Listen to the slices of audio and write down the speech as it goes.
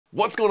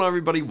What's going on,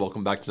 everybody?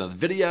 Welcome back to another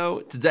video.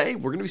 Today,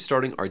 we're going to be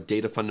starting our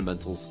Data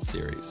Fundamentals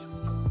series.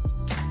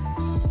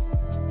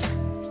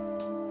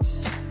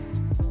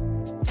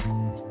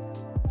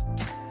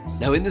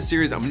 Now in this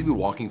series, I'm going to be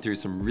walking through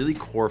some really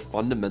core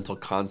fundamental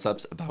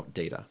concepts about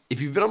data. If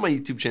you've been on my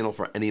YouTube channel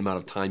for any amount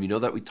of time, you know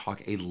that we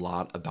talk a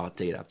lot about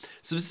data,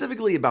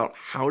 specifically about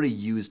how to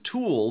use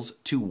tools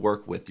to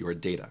work with your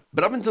data.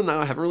 But up until now,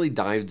 I haven't really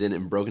dived in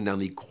and broken down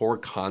the core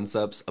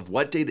concepts of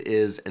what data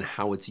is and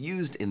how it's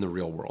used in the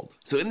real world.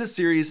 So in this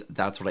series,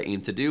 that's what I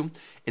aim to do.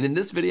 And in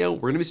this video,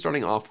 we're going to be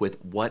starting off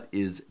with what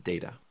is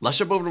data. Let's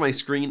jump over to my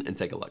screen and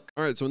take a look.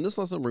 All right, so in this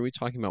lesson, we're going to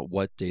be talking about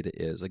what data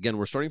is. Again,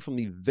 we're starting from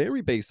the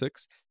very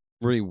basics.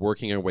 We're really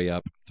working our way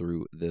up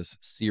through this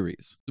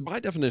series. So by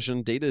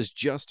definition, data is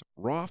just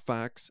raw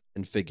facts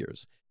and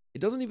figures. It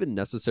doesn't even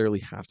necessarily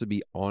have to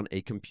be on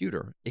a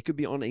computer. It could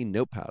be on a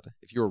notepad.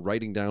 If you're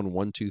writing down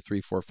 1, 2,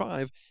 3, 4,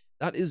 5,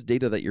 that is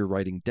data that you're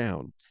writing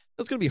down.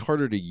 That's going to be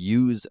harder to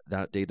use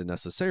that data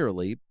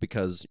necessarily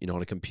because,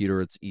 on a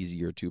computer, it's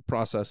easier to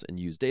process and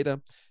use data,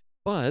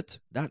 but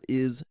that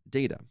is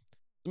data.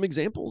 Some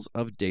examples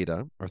of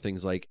data are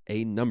things like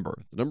a number,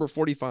 the number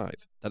 45,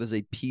 that is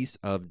a piece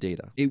of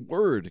data. A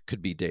word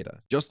could be data,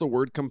 just the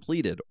word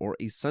completed, or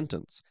a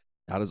sentence,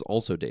 that is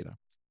also data.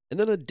 And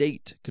then a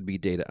date could be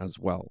data as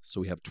well.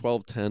 So we have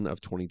 12/10 of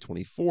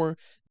 2024.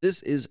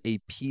 This is a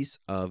piece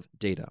of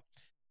data.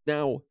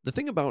 Now, the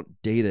thing about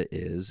data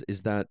is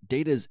that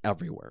data is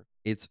everywhere.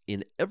 It's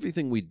in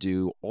everything we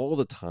do all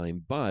the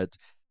time, but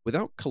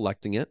without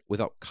collecting it,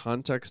 without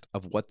context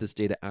of what this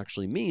data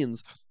actually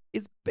means,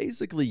 it's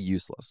basically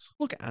useless.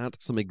 Look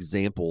at some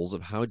examples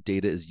of how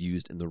data is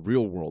used in the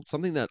real world,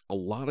 something that a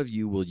lot of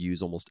you will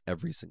use almost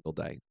every single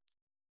day.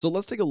 So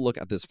let's take a look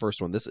at this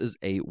first one. This is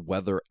a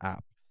weather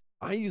app.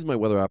 I use my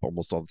weather app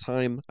almost all the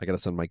time. I got to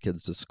send my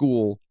kids to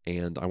school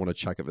and I want to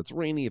check if it's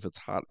rainy, if it's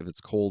hot, if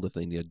it's cold, if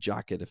they need a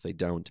jacket, if they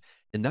don't.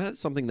 And that is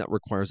something that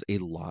requires a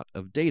lot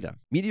of data.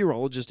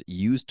 Meteorologists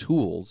use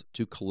tools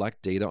to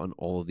collect data on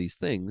all of these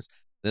things.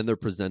 Then they're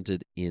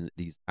presented in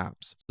these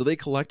apps. So they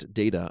collect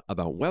data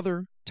about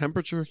weather,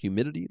 temperature,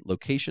 humidity,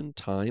 location,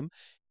 time,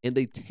 and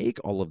they take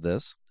all of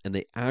this and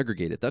they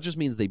aggregate it. That just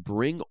means they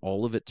bring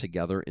all of it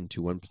together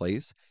into one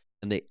place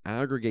and they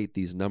aggregate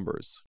these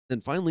numbers.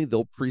 Then finally,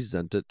 they'll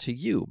present it to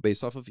you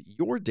based off of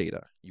your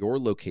data, your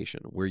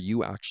location, where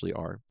you actually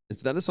are. And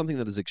so that is something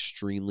that is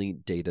extremely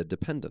data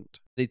dependent.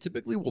 They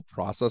typically will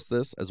process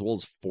this as well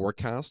as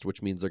forecast,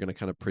 which means they're going to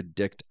kind of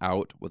predict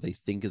out what they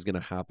think is going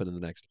to happen in the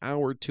next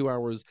hour, 2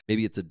 hours,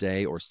 maybe it's a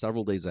day or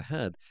several days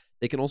ahead.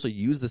 They can also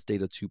use this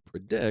data to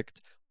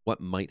predict what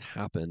might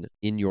happen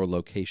in your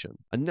location.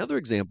 Another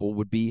example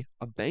would be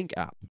a bank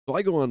app. So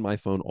I go on my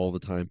phone all the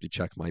time to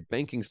check my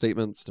banking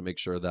statements to make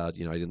sure that,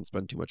 I didn't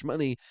spend too much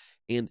money,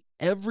 and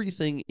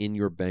everything in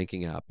your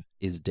banking app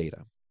is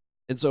data.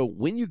 And so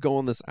when you go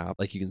on this app,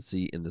 like you can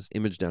see in this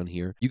image down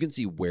here, you can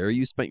see where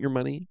you spent your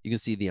money. You can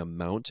see the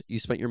amount you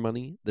spent your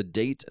money, the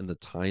date and the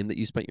time that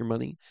you spent your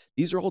money.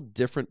 These are all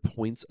different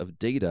points of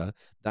data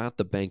that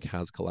the bank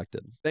has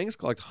collected. Banks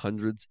collect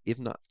hundreds, if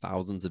not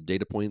thousands of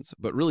data points,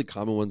 but really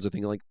common ones are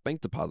things like bank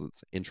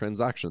deposits and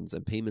transactions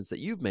and payments that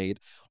you've made,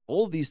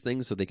 all of these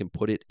things so they can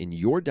put it in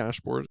your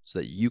dashboard so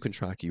that you can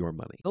track your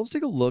money. Now let's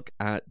take a look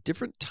at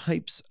different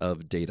types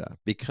of data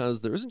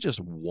because there isn't just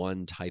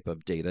one type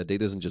of data.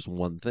 Data isn't just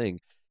one thing.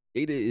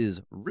 Data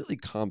is really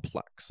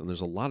complex and there's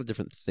a lot of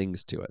different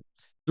things to it.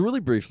 So really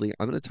briefly,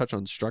 I'm going to touch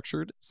on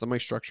structured,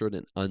 semi-structured,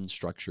 and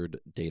unstructured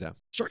data.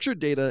 Structured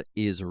data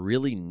is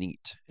really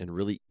neat and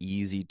really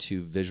easy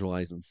to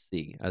visualize and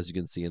see, as you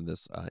can see in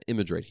this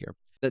image right here.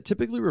 That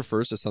typically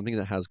refers to something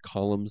that has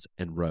columns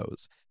and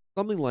rows,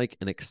 something like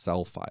an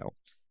Excel file.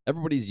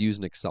 Everybody's used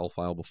an Excel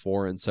file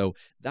before, and so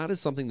that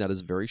is something that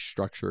is very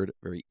structured,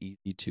 very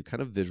easy to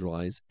kind of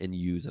visualize and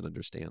use and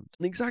understand. On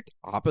the exact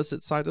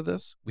opposite side of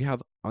this, we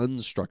have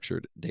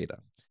unstructured data.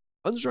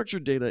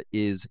 Unstructured data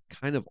is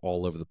kind of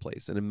all over the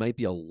place, and it might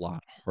be a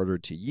lot harder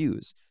to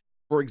use.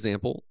 For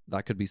example,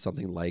 that could be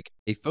something like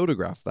a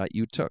photograph that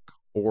you took,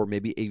 or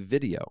maybe a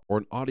video or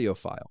an audio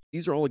file.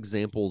 These are all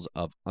examples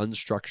of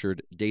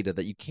unstructured data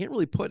that you can't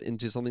really put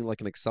into something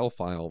like an Excel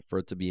file for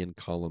it to be in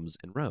columns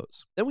and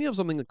rows. Then we have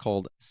something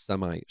called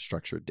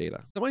semi-structured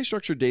data.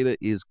 Semi-structured data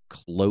is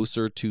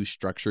closer to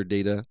structured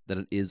data than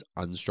it is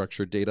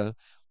unstructured data,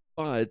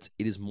 but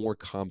it is more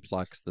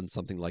complex than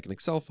something like an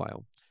Excel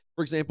file.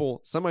 For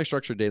example,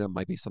 semi-structured data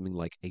might be something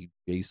like a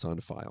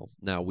JSON file.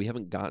 Now, we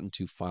haven't gotten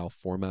to file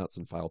formats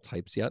and file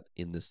types yet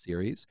in this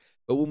series,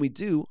 but when we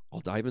do,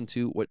 I'll dive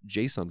into what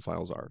JSON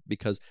files are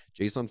because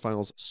JSON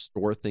files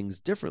store things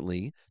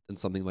differently than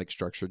something like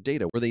structured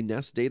data, where they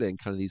nest data in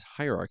kind of these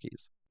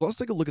hierarchies. So let's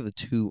take a look at the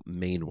two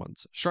main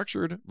ones,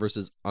 structured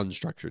versus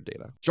unstructured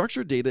data.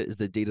 Structured data is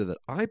the data that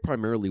I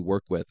primarily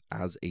work with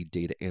as a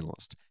data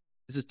analyst.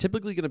 This is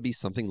typically going to be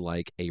something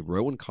like a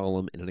row and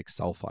column in an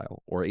Excel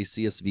file or a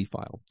CSV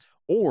file,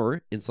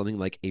 or in something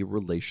like a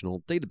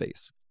relational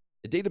database.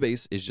 A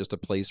database is just a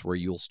place where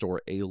you'll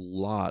store a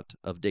lot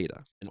of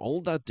data, and all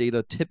of that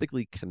data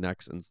typically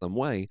connects in some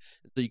way,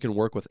 so you can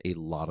work with a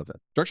lot of it.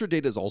 Structured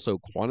data is also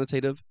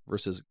quantitative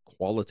versus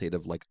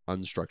qualitative, like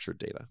unstructured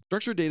data.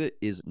 Structured data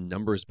is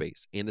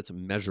numbers-based and it's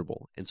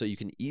measurable, and so you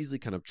can easily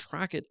kind of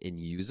track it and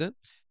use it.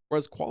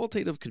 Whereas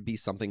qualitative could be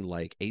something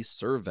like a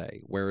survey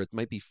where it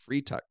might be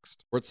free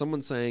text, where it's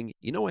someone saying,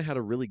 you know, I had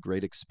a really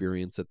great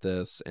experience at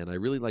this, and I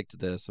really liked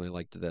this, and I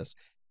liked this.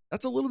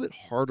 That's a little bit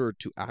harder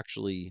to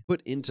actually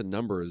put into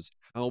numbers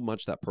how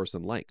much that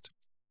person liked.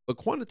 But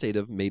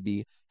quantitative may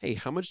be, hey,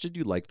 how much did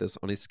you like this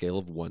on a scale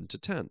of 1 to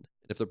 10? And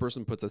if the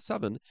person puts a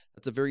 7,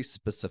 that's a very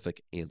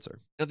specific answer.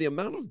 Now, the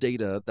amount of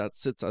data that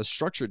sits as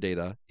structured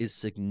data is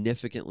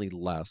significantly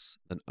less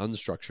than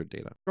unstructured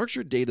data.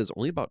 Structured data is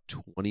only about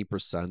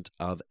 20%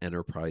 of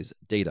enterprise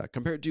data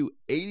compared to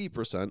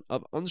 80%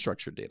 of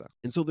unstructured data.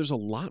 And so there's a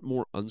lot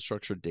more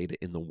unstructured data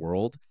in the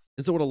world.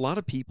 And so what a lot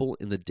of people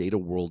in the data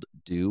world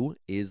do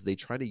is they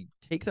try to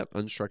take that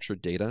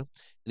unstructured data and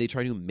they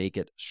try to make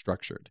it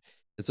structured.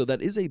 And so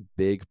that is a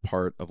big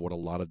part of what a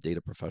lot of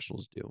data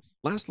professionals do.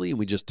 Lastly, and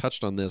we just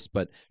touched on this,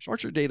 but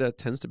structured data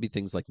tends to be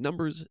things like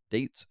numbers,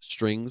 dates,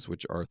 strings,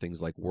 which are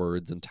things like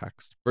words and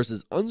text,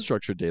 versus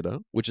unstructured data,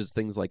 which is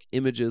things like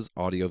images,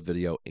 audio,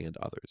 video, and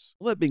others.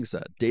 All that being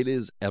said, data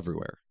is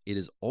everywhere. It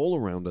is all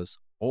around us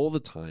all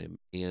the time.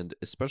 And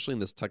especially in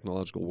this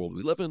technological world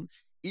we live in,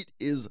 it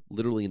is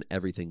literally in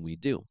everything we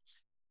do.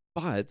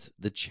 But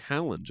the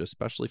challenge,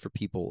 especially for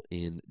people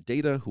in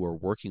data who are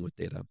working with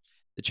data,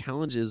 the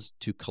challenge is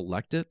to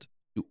collect it,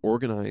 to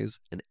organize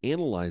and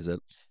analyze it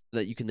so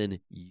that you can then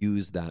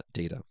use that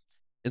data.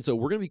 And so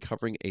we're going to be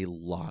covering a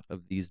lot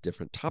of these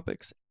different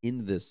topics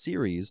in this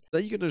series so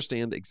that you can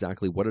understand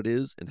exactly what it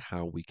is and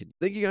how we can.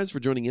 Thank you guys for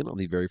joining in on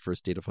the very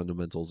first Data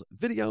Fundamentals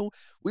video.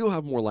 We will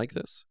have more like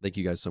this. Thank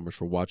you guys so much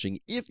for watching.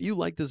 If you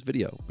like this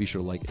video, be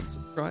sure to like and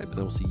subscribe, and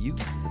I will see you in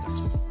the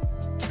next one.